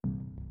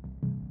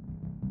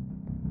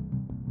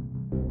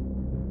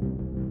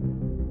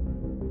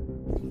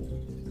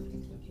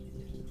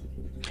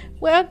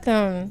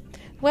Welcome,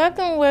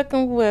 welcome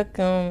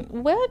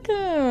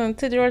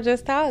to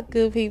Georgia's Talk,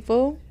 good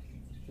people.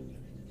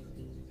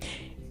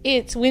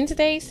 It's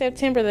Wednesday,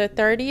 September the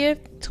 30th,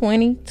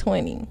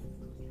 2020.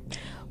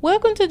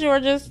 Welcome to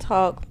Georgia's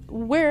Talk,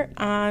 where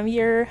I'm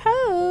your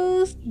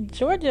host,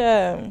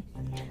 Georgia.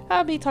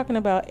 I'll be talking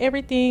about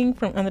everything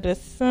from under the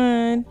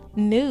sun,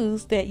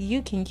 news that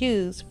you can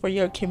use for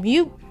your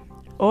commute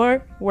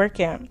or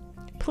workout.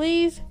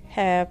 Please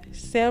have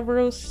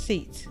several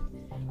seats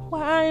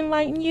while I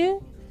enlighten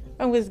you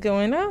on what's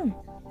going on.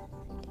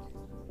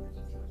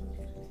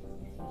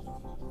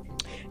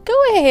 Go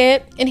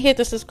ahead and hit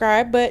the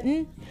subscribe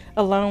button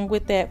along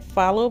with that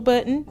follow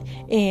button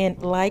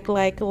and like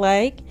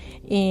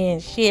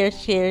and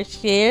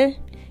share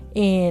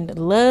and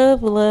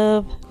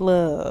love.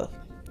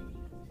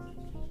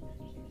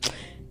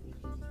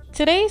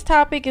 Today's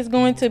topic is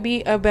going to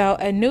be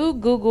about a new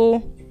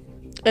Google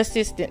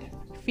Assistant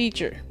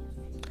feature.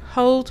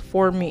 Hold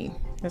for me.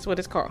 That's what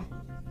it's called.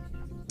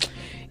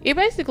 It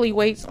basically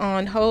waits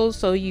on hold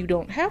so you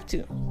don't have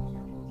to.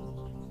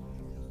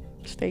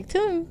 Stay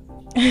tuned.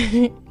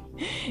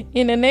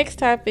 And the next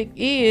topic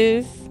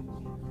is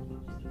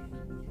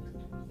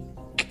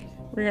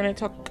we're going to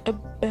talk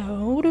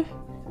about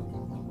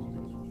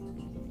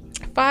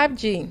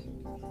 5G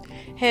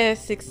has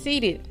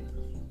succeeded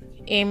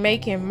in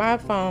making my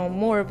phone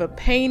more of a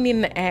pain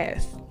in the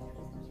ass.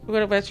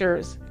 What about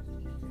yours?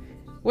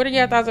 What are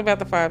your thoughts about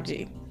the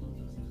 5G?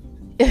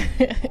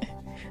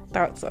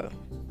 Thought so.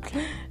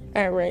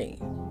 All right.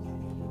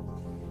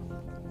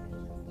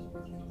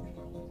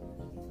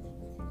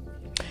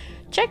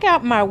 Check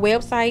out my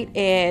website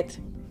at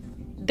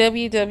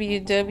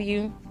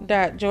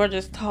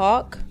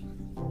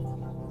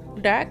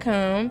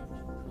www.georgiastalk.com.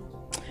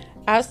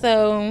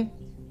 Also,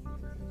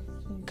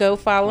 go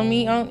follow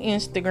me on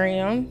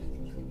Instagram.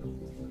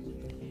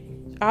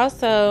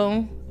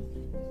 Also,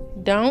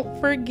 don't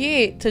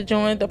forget to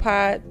join the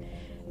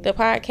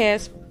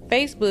podcast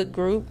Facebook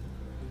group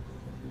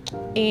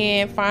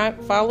and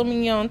follow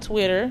me on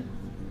Twitter.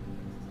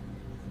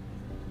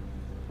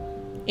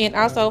 And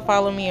also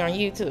follow me on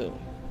YouTube.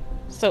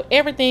 So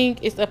everything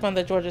is up on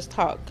the Georgia's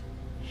Talk.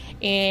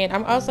 And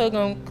I'm also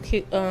going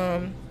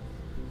to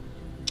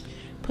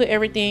put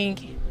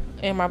everything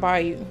in my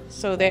bio.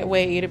 So that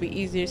way it'll be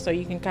easier so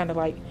you can kind of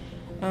like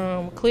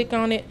click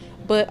on it.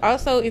 But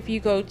also if you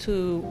go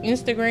to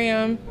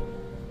Instagram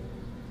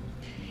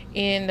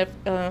in the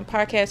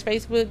podcast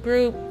Facebook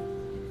group,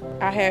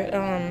 I had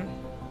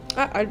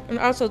and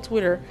also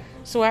Twitter.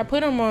 So I put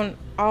them on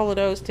all of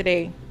those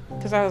today.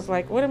 Because I was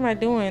like, what am I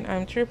doing?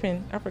 I'm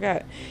tripping. I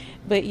forgot.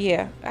 But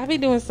yeah, I be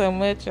doing so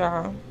much,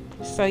 y'all.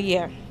 So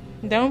yeah,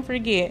 don't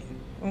forget.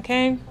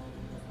 Okay?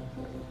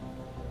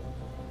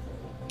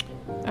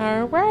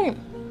 All right.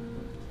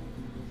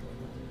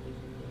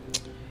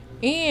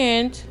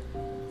 And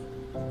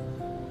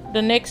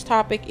the next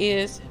topic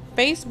is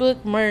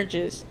Facebook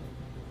merges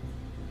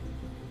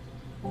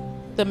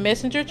the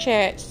Messenger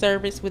chat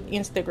service with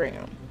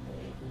Instagram.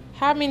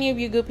 How many of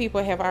you good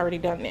people have already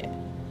done that?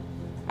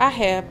 I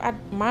have.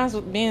 Mine's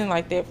been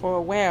like that for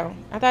a while.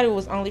 I thought it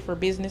was only for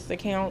business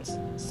accounts.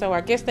 So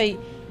I guess they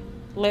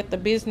let the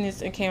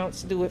business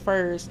accounts do it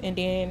first. And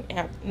then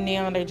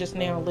now they're just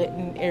now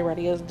letting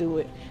everybody else do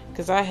it.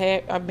 Because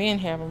I've been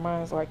having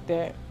mines like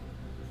that.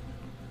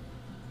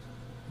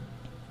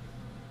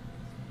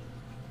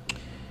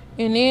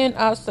 And then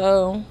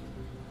also,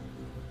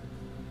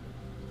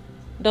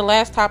 the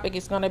last topic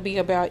is going to be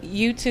about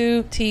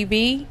YouTube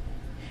TV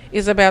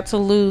is about to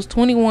lose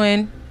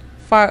 21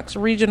 Fox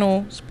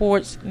regional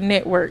sports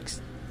networks.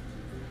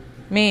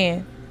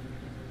 Man,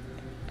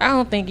 I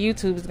don't think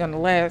YouTube is gonna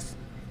last.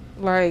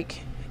 Like,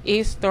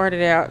 it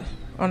started out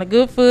on a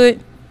good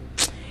foot,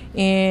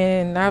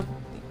 and I've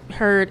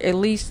heard at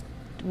least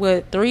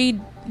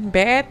 3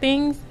 bad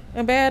things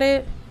about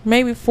it,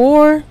 maybe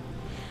 4.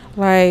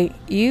 Like,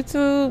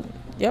 YouTube,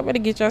 y'all better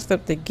get your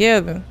stuff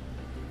together.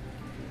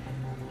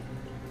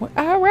 Well,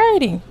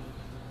 alrighty.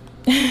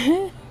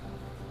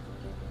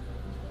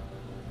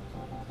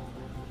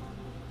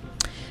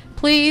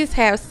 Please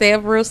have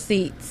several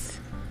seats.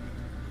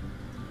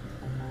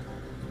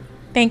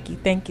 Thank you.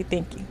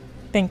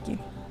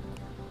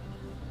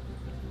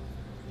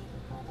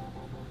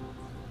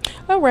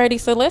 Alrighty,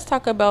 so let's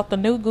talk about the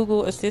new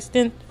Google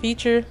Assistant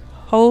feature,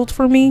 Hold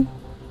for Me.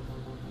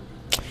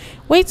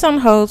 Waits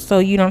on hold so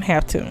you don't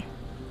have to.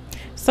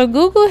 So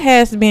Google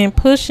has been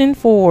pushing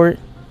forward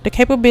the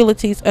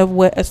capabilities of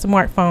what a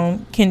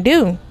smartphone can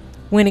do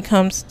when it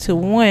comes to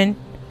one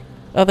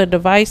of the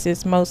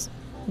device's most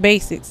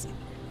basics.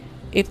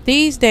 If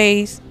these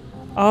days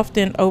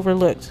often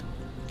overlooked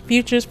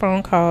futures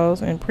phone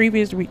calls in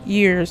previous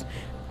years,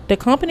 the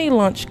company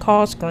launched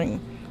Call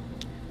Screen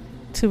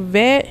to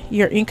vet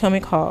your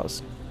incoming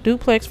calls.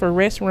 Duplex for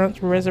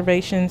restaurant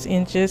reservations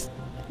in just,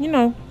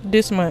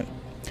 this month.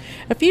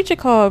 A feature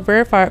called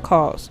Verified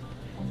Calls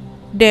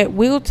that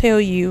will tell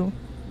you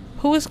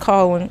who is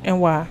calling and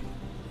why.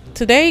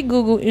 Today,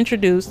 Google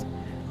introduced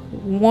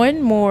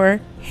one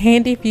more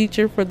handy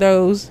feature for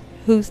those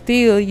who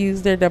still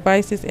use their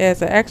devices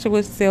as an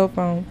actual cell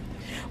phone.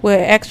 Well,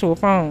 actual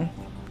phone,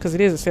 because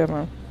it is a cell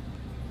phone.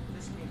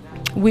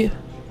 With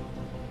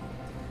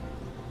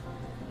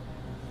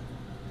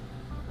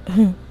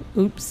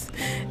oops.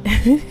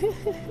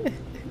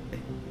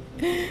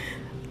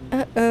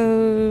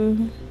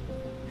 Uh-oh.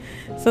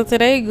 So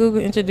today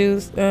Google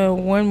introduced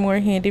one more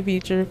handy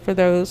feature for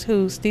those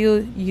who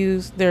still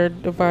use their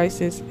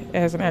devices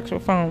as an actual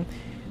phone,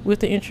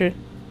 with the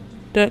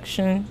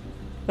introduction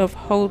of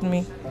Hold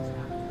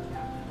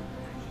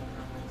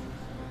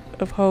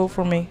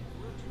for Me.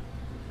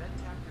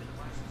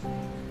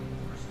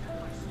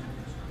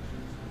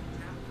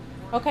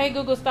 Okay,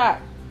 Google, stop.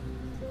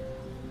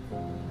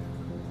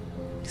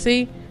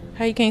 See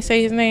how you can't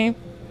say his name?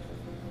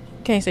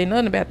 Can't say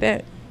nothing about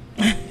that.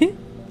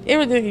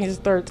 Everything can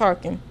just start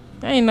talking.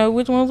 I ain't know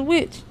which one's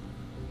which.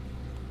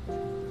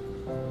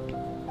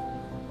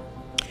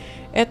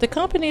 At the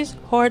company's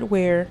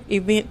hardware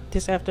event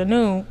this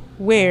afternoon,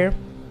 where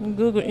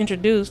Google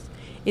introduced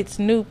its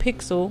new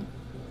Pixel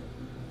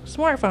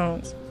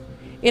smartphones,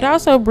 it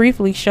also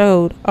briefly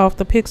showed off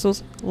the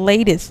Pixel's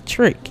latest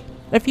trick,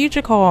 a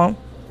feature called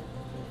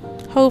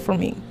Hold for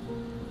Me,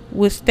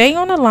 will stay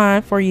on the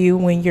line for you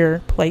when you're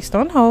placed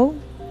on hold,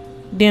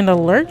 then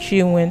alerts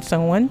you when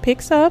someone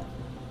picks up.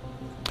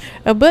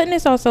 A button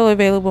is also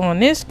available on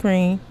this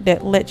screen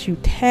that lets you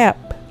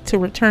tap to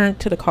return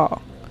to the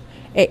call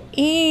at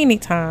any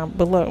time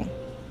below.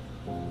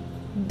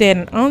 Then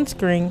an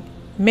on-screen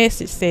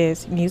message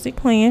says music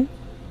playing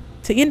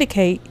to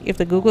indicate if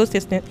the Google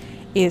Assistant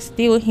is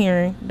still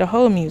hearing the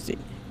hold music.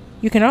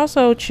 You can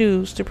also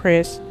choose to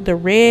press the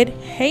red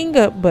hang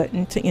up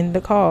button to end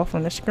the call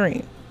from the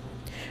screen.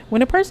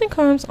 When a person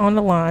comes on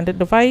the line, the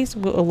device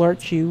will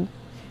alert you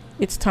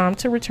it's time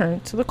to return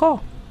to the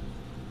call.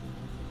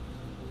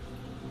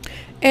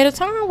 At a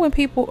time when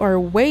people are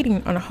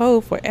waiting on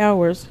hold for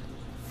hours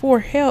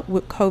for help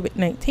with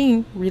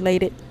COVID-19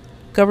 related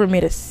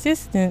government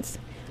assistance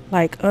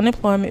like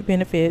unemployment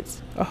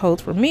benefits, a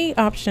Hold for Me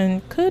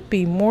option could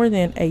be more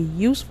than a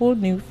useful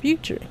new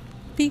feature.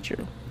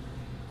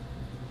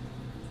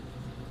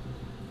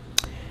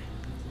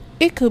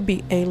 It could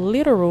be a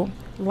literal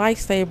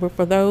lifesaver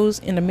for those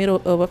in the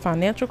middle of a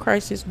financial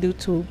crisis due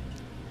to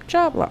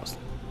job loss.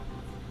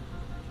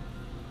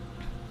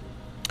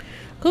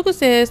 Google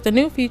says the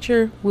new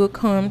feature will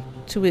come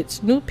to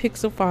its new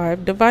Pixel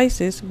 5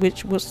 devices,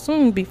 which will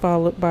soon be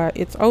followed by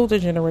its older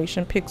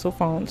generation Pixel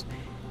phones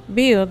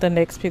via the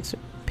next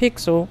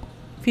Pixel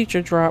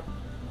feature drop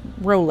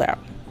rollout.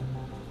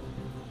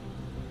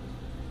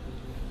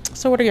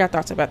 So what are your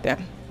thoughts about that?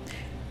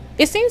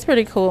 It seems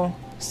pretty cool,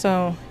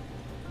 so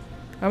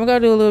I'm gonna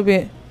do a little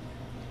bit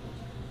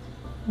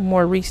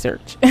more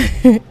research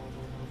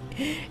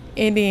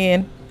and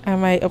then I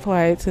might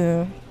apply it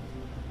to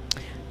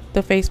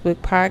the Facebook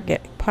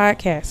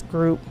podcast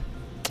group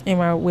in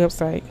my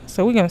website.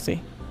 So we're gonna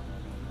see.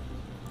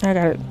 I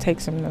gotta take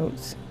some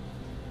notes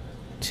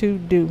to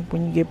do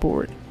when you get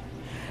bored.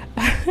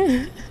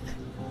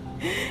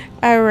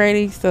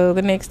 Alrighty, so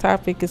the next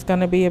topic is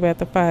gonna be about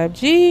the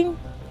 5G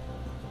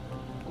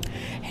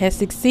has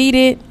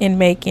succeeded in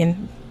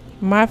making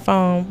my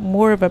phone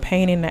more of a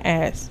pain in the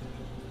ass.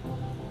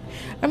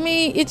 I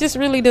mean, it just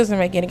really doesn't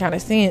make any kind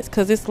of sense,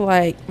 because it's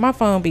like my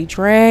phone be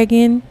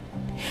dragging,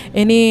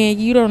 and then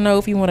you don't know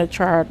if you want to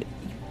try to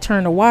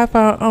turn the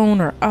Wi-Fi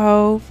on or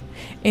off,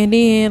 and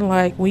then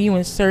like when you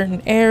in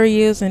certain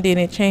areas and then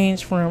it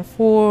changed from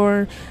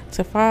 4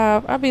 to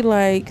 5, I'd be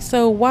like,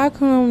 so why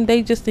come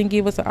they just didn't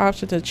give us an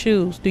option to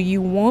choose? Do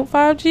you want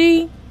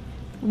 5G?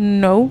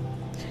 No.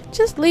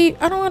 Just leave.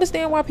 I don't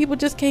understand why people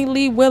just can't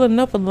leave well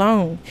enough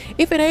alone.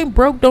 If it ain't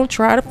broke, don't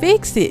try to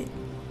fix it.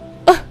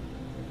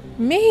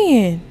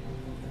 Man.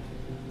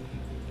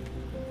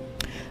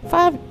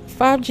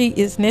 5G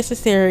is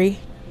necessary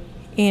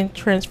and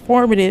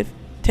transformative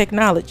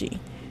technology.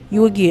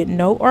 You will get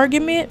no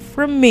argument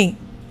from me.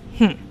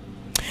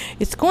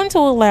 It's going to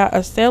allow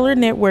a cellular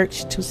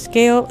networks to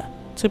scale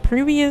to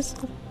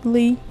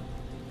previously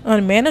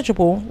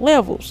unmanageable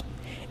levels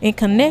and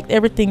connect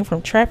everything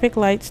from traffic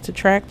lights to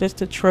tractors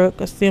to truck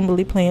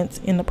assembly plants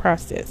in the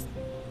process.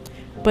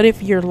 But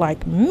if you're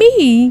like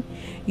me,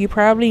 you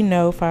probably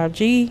know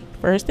 5G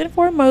first and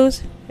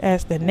foremost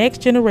as the next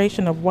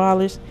generation of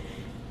wireless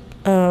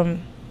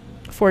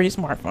for your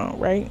smartphone,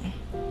 right?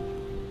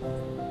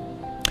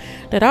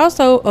 That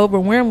also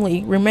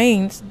overwhelmingly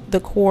remains the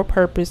core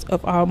purpose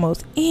of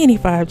almost any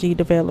 5G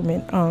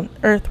development on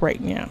Earth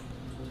right now.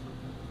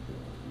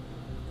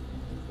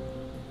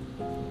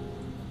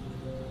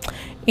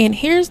 And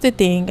here's the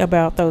thing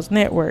about those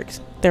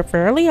networks. They're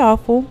fairly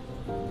awful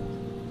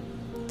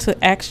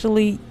to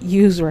actually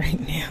use right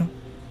now.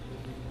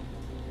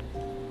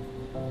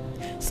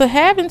 So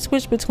having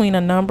switched between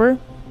a number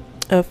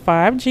of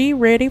 5G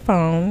ready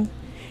phones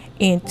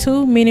and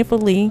two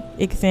meaningfully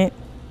exempt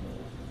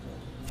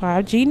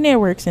 5G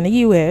networks in the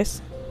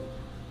US,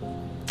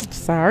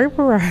 sorry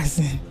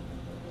Verizon,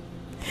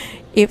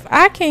 if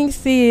I can't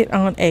see it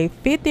on a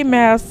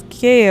 50-mile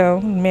scale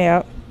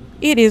map,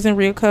 it isn't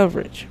real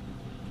coverage.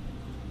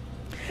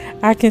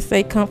 I can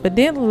say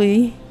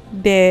confidently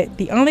that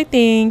the only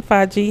thing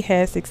 5G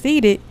has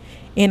succeeded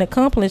in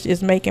accomplished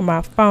is making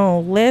my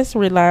phone less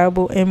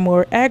reliable and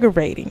more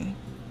aggravating.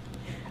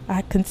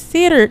 I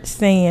considered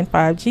saying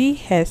 5G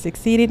has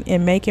succeeded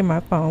in making my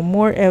phone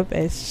more of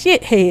a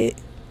shithead,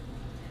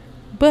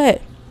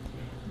 but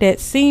that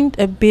seemed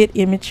a bit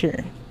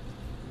immature,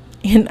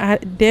 and I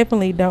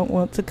definitely don't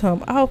want to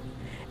come off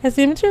as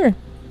immature.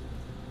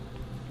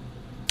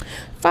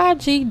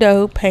 5G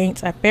though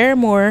paints a far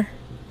more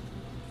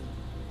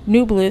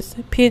nebulous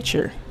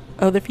picture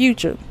of the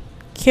future.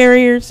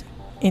 Carriers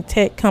and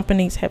tech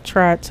companies have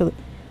tried to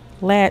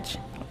latch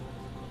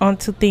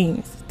onto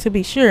things, to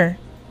be sure.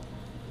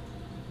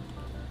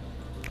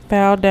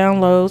 File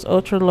downloads,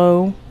 ultra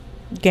low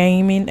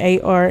gaming,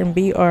 AR and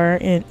VR,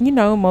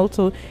 and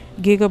multi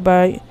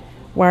gigabyte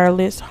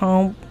wireless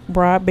home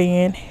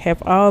broadband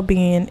have all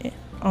been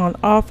on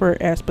offer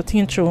as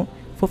potential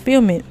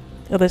fulfillment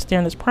of the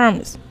standard's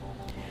promise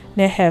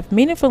that have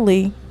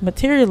meaningfully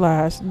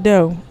materialized,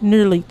 though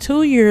nearly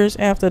 2 years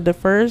after the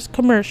first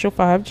commercial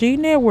 5G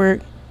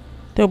network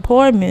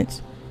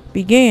deployments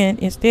began.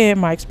 Instead,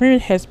 my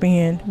experience has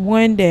been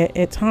one that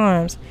at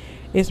times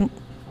is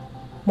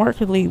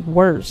markedly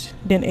worse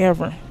than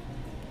ever.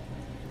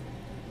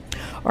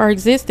 Our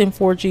existing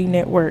 4G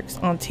networks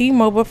on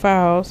T-Mobile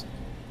files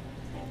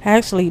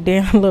actually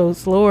download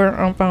slower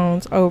on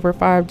phones over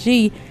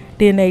 5G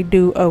than they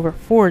do over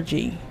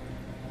 4G.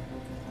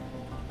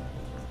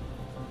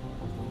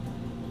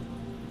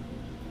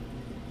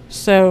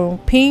 So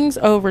pings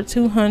over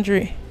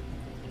 200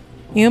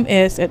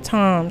 ms at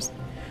times,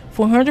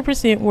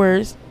 400%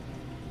 worse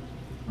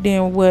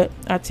than what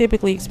I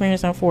typically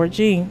experience on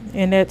 4G,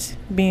 and that's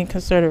being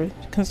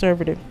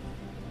conservative.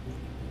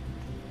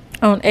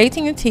 On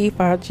AT&T,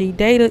 5G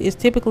data is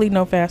typically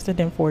no faster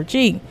than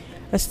 4G,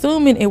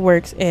 assuming it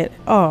works at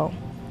all.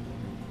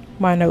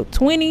 My Note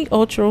 20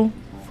 Ultra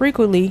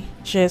frequently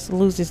just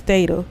loses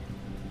data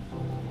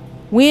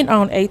when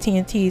on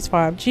AT&T's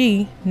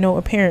 5G, no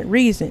apparent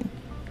reason.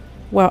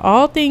 While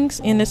all things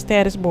in the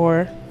status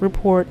bar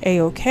report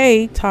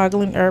A-OK,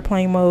 toggling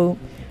airplane mode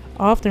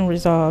often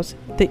resolves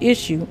the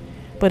issue,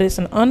 but it's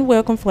an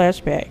unwelcome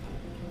flashback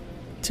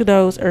to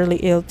those early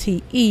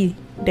LTE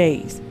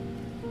days.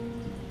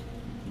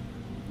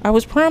 I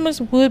was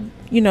promised would,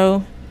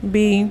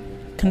 be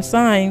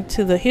consigned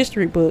to the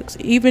history books,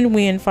 even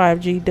when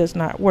 5G does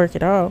not work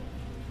at all.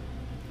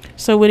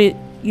 So with it,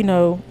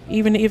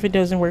 even if it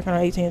doesn't work on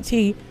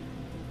AT&T,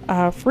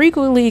 I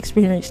frequently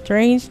experience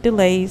strange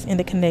delays in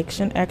the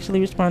connection actually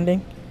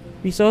responding,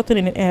 resulting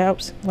in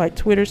apps like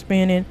Twitter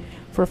spinning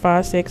for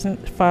 5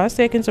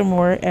 seconds or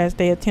more as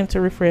they attempt to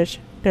refresh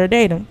their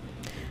data.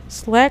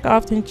 Slack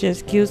often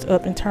just gives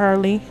up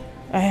entirely.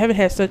 I haven't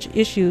had such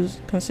issues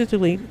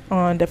consistently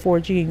on the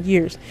 4G in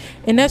years.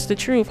 And that's the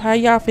truth. How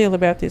y'all feel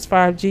about this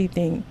 5G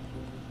thing?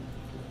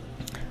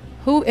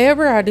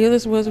 Whoever idea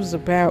this was a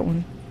bad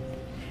one.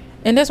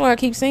 And that's why I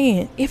keep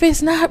saying, if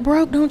it's not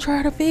broke, don't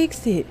try to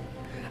fix it.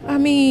 I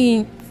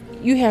mean,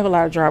 you have a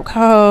lot of drop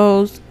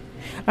calls.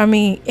 I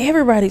mean,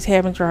 everybody's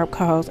having drop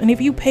calls. And if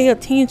you pay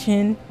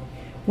attention,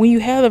 when you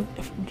have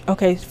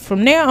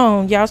from now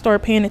on, y'all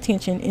start paying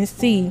attention and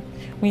see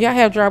when y'all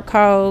have drop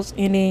calls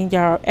and then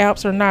y'all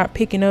apps are not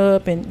picking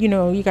up and,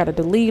 you got to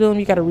delete them.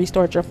 You got to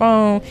restart your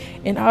phone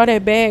and all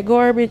that bad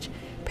garbage.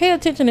 Pay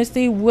attention and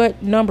see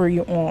what number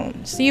you're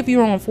on. See if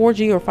you're on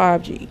 4G or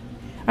 5G.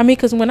 I mean,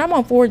 because when I'm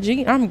on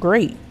 4G, I'm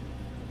great.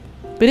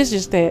 But it's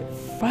just that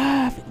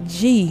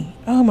 5G.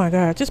 Oh my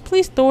God. Just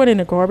please throw it in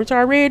the garbage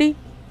already.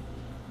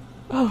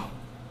 Oh.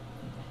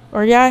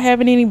 Or y'all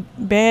having any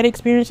bad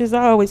experiences?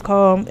 I always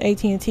call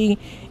AT&T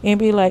and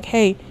be like,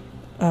 hey,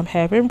 I'm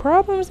having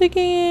problems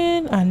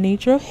again. I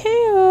need your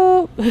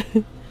help.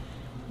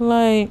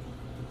 Like,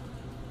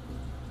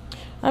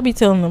 I be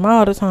telling them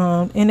all the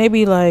time. And they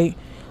be like,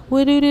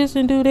 we'll do this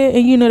and do that.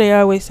 And they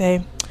always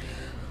say,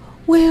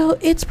 well,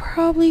 it's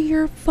probably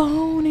your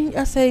phone. And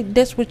I say,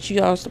 that's what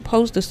y'all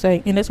supposed to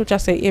say. And that's what y'all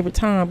say every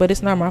time. But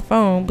it's not my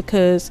phone,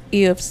 because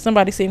if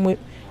somebody's sitting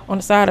on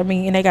the side of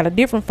me and they got a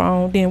different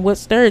phone, then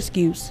what's their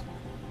excuse?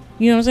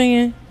 You know what I'm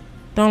saying?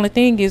 The only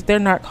thing is they're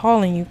not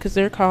calling you because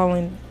they're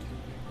calling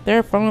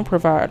their phone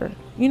provider.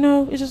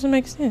 It just doesn't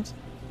make sense.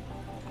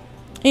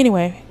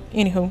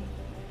 Anywho.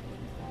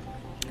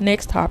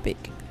 Next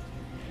topic.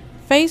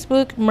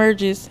 Facebook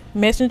merges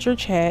Messenger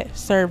chat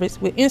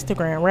service with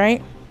Instagram,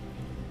 right?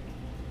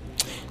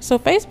 So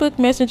Facebook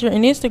Messenger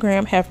and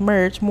Instagram have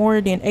merged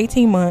more than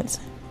 18 months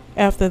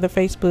after the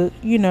Facebook,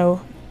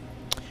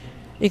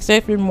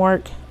 executive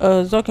Mark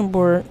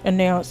Zuckerberg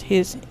announced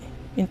his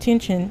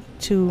intention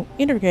to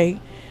integrate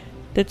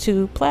the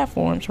two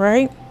platforms,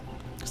 right?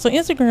 So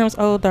Instagram's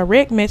old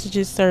direct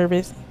messages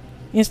service,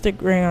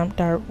 Instagram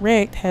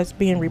Direct, has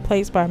been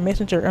replaced by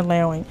Messenger,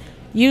 allowing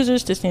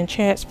users to send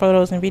chats,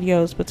 photos, and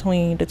videos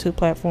between the two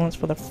platforms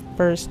for the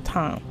first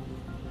time.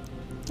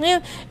 Yeah,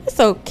 it's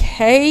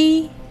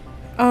okay.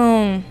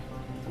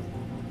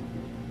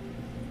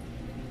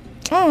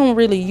 I don't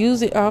really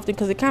use it often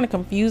because it kind of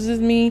confuses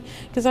me,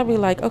 because I'll be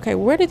like, okay,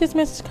 where did this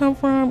message come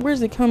from?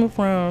 Where's it coming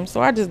from?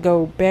 So I just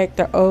go back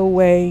the old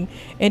way,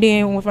 and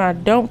then if I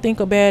don't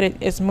think about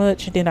it as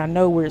much, then I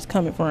know where it's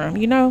coming from,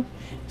 you know.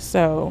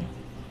 So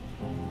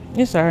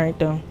it's all right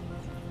though.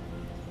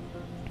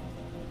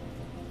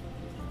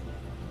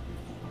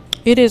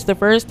 It is the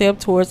first step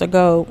towards a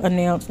goal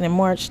announced in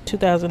March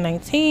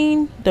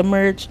 2019 to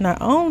merge not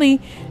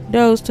only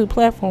those two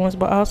platforms,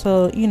 but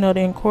also, you know, to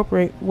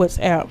incorporate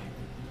WhatsApp.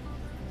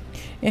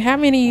 And how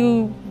many of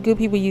you good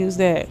people use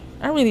that?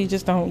 I really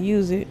just don't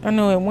use it. I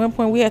know at one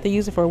point we had to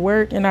use it for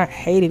work, and I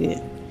hated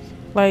it.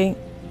 Like,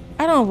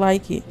 I don't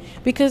like it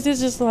because it's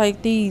just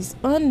like these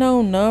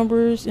unknown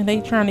numbers, and they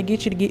trying to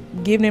get you to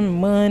give them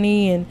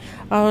money and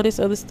all this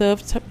other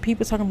stuff.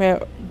 People talking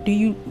about, do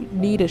you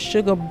need a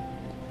sugar?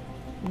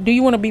 Do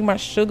you want to be my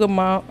sugar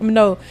mom?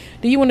 No.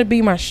 Do you want to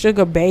be my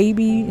sugar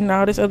baby and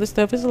all this other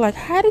stuff? It's like,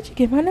 how did you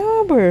get my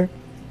number?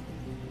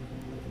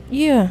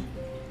 Yeah.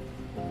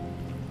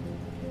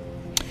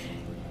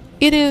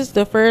 It is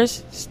the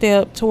first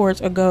step towards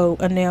a goal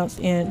announced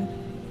in,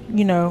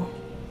 you know,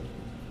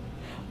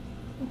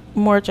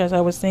 March, as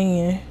I was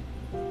saying,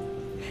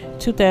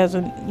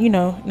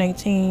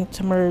 2019,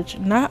 to merge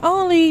not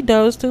only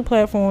those two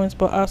platforms,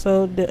 but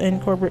also to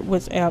incorporate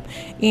WhatsApp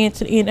and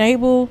to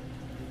enable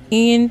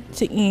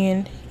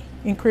end-to-end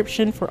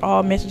encryption for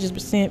all messages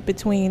sent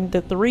between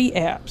the three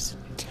apps,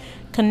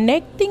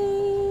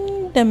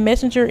 connecting the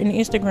Messenger and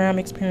Instagram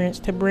experience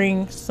to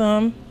bring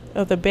some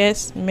of the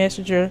best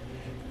Messenger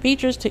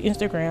features to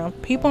Instagram.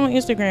 People on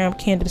Instagram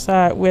can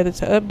decide whether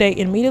to update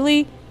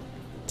immediately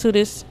to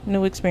this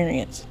new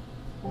experience.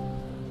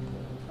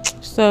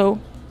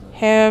 So,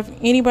 have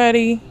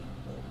anybody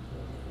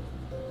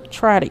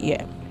tried it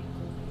yet?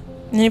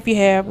 And if you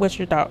have, what's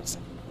your thoughts?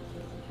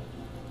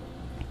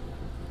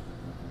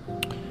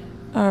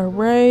 All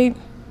right.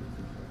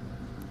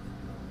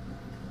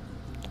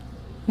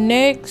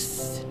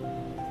 Next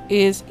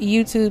is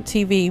YouTube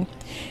TV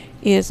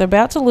is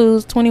about to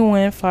lose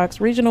 21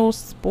 Fox regional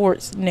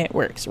sports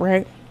networks,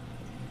 right?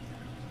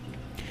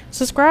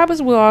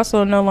 Subscribers will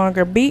also no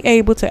longer be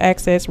able to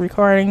access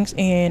recordings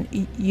in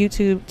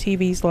YouTube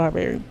TV's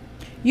library.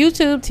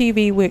 YouTube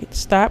TV will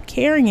stop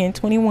carrying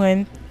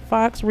 21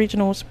 Fox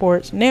regional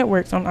sports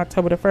networks on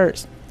October the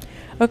 1st.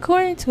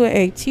 According to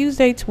a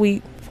Tuesday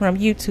tweet from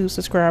YouTube,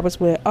 subscribers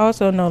will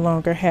also no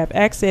longer have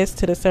access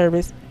to the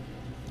service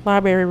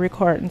library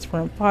recordings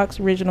from Fox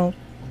regional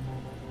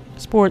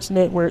sports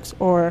networks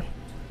or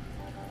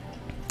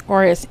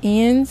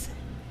RSNs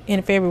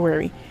in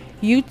February.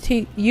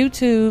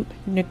 YouTube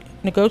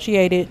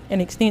negotiated an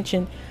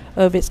extension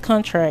of its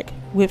contract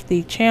with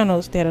the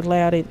channels that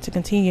allowed it to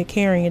continue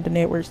carrying the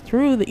networks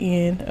through the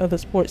end of the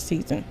sports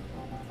season.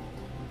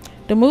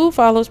 The move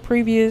follows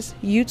previous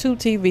YouTube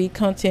TV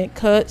content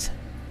cuts,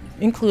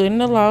 including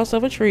the loss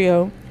of a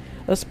trio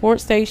of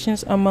sports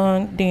stations,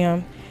 among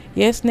them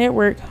Yes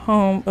Network,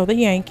 home of the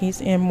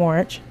Yankees, in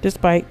March.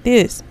 Despite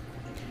this,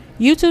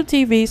 YouTube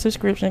TV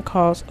subscription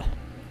costs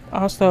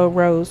also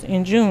rose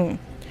in June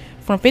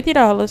from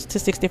 $50 to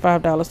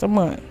 $65 a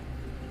month.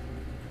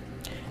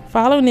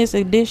 Following this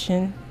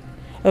addition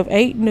of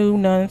 8 new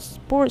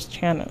non-sports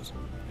channels,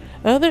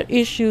 other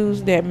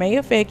issues that may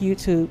affect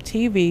YouTube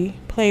TV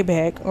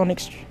playback on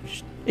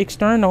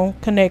external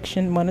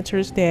connection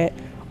monitors that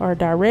are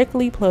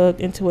directly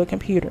plugged into a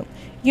computer.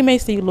 You may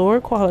see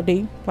lower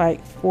quality,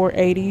 like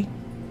 480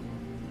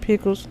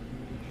 pixels,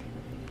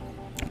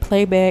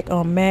 playback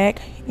on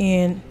Mac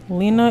and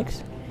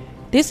Linux.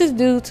 This is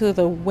due to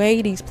the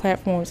way these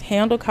platforms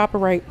handle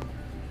copyright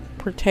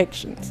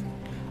protections.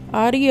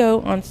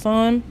 Audio on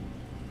some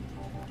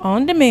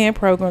on-demand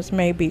programs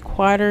may be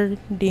quieter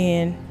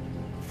than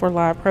for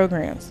live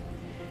programs.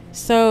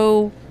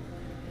 So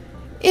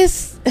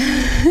it's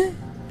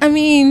I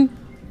mean,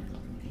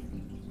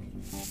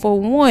 for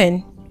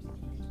one,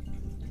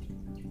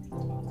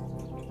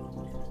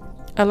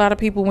 a lot of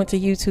people went to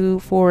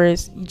YouTube for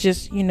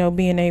just,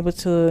 being able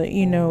to,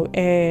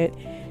 add,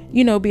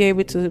 be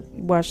able to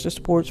watch the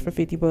sports for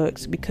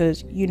 $50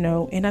 because,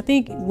 and I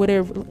think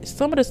whatever,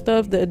 some of the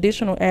stuff, the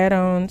additional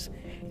add-ons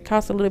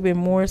cost a little bit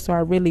more. So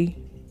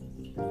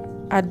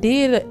I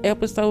did an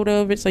episode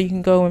of it so you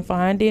can go and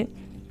find it.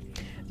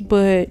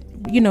 But,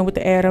 with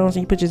the add-ons,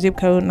 and you put your zip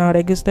code and all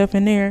that good stuff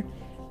in there.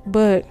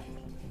 But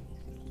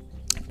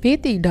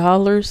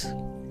 $50,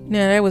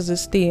 now that was a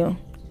steal.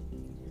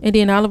 And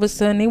then all of a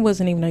sudden, it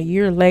wasn't even a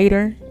year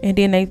later, and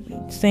then they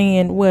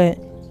saying what,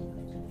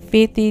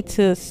 50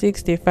 to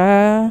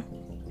 65.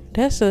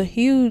 That's a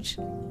huge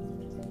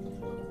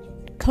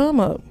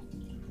come up,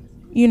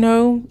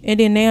 and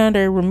then now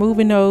they're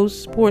removing those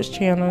sports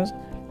channels.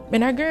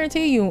 And I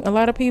guarantee you, a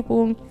lot of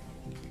people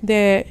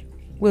that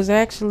was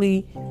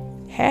actually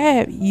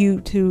had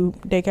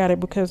YouTube, they got it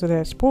because of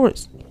that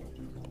sports.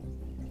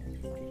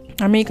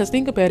 I mean, because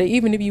think about it,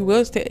 even if you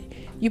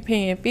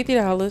paying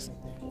 $50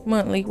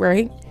 monthly,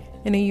 right?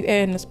 And then you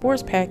add in the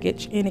sports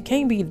package, and it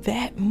can't be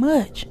that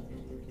much.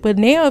 But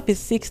now if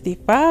it's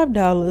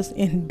 $65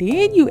 and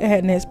then you add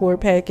in that sport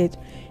package,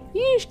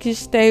 You can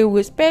stay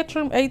with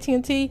Spectrum,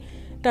 AT&T,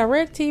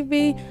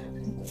 DirecTV,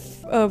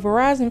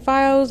 Verizon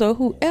Files, or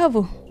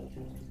whoever.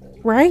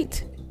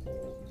 Right?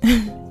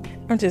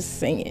 I'm just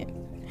saying.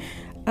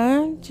 I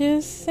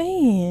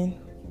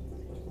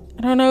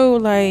don't know,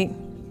 like,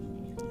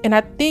 and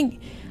I think,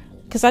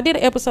 because I did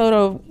an episode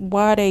of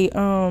why they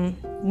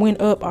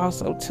went up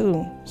also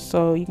too,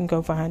 so you can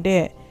go find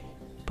that.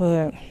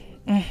 But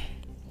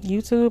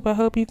YouTube, I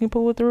hope you can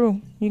pull it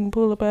through. You can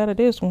pull up out of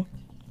this one.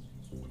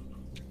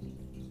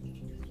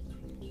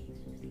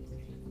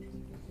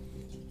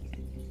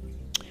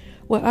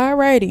 Well,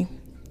 alrighty.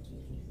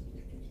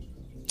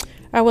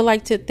 I would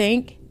like to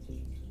thank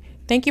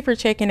you for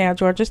checking out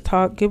Georgia's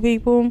Talk, good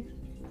people.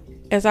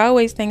 As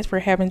always, thanks for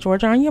having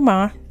Georgia on your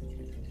mind.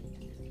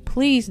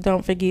 Please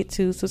don't forget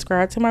to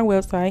subscribe to my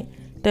website,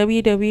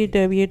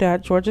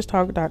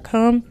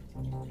 www.georgiastalk.com.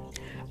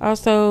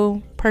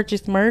 Also,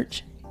 purchase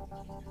merch.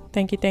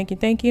 Thank you.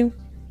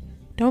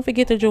 Don't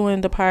forget to join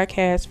the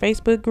podcast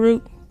Facebook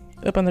group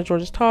up on the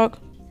Georgia's Talk.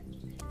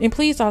 And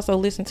please also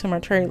listen to my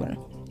trailer.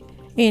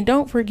 And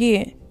don't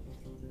forget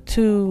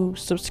to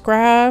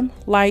subscribe,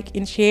 like,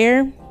 and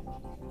share.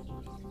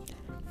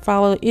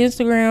 Follow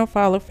Instagram,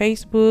 follow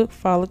Facebook,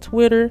 follow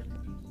Twitter,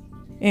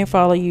 and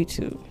follow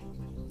YouTube.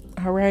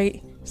 All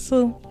right,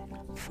 so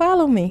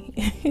follow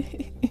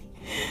me.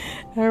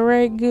 All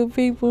right, good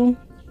people.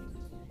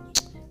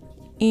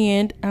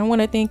 And I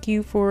want to thank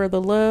you for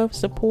the love,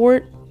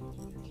 support.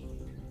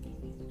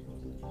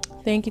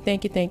 Thank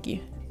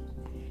you.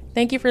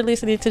 Thank you for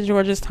listening to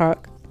Georgia's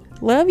Talk.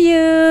 Love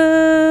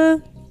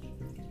you.